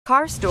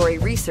Car Story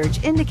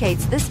research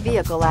indicates this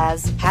vehicle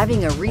as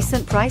having a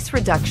recent price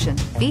reduction.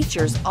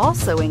 Features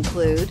also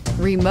include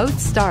remote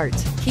start,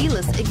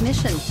 keyless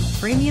ignition,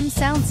 premium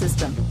sound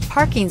system,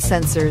 parking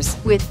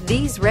sensors. With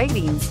these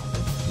ratings,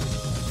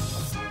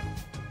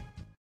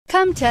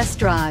 come test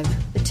drive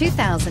the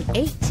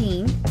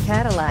 2018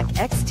 Cadillac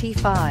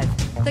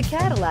XT5. The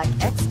Cadillac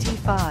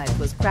XT5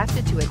 was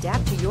crafted to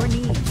adapt to your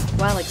needs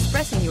while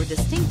expressing your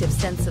distinctive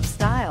sense of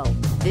style.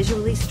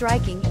 Visually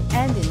striking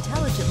and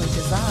intelligently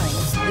designed,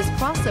 this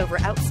crossover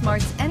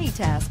outsmarts any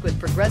task with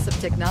progressive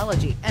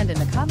technology and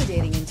an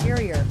accommodating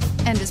interior,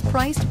 and is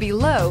priced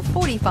below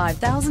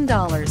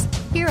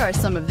 $45,000. Here are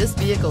some of this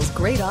vehicle's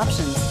great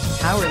options: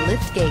 power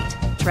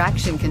liftgate,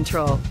 traction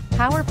control,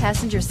 power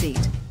passenger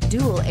seat,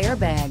 dual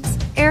airbags,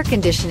 air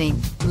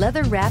conditioning,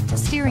 leather-wrapped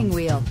steering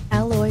wheel,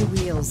 alloy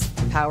wheels,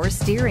 power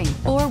steering,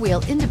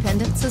 four-wheel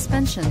independent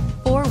suspension,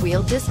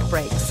 four-wheel disc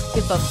brakes.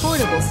 If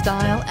affordable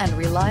style and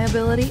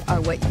reliability are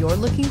what you're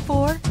looking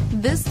for,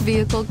 this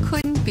vehicle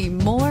couldn't be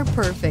more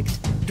perfect.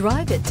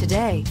 Drive it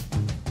today.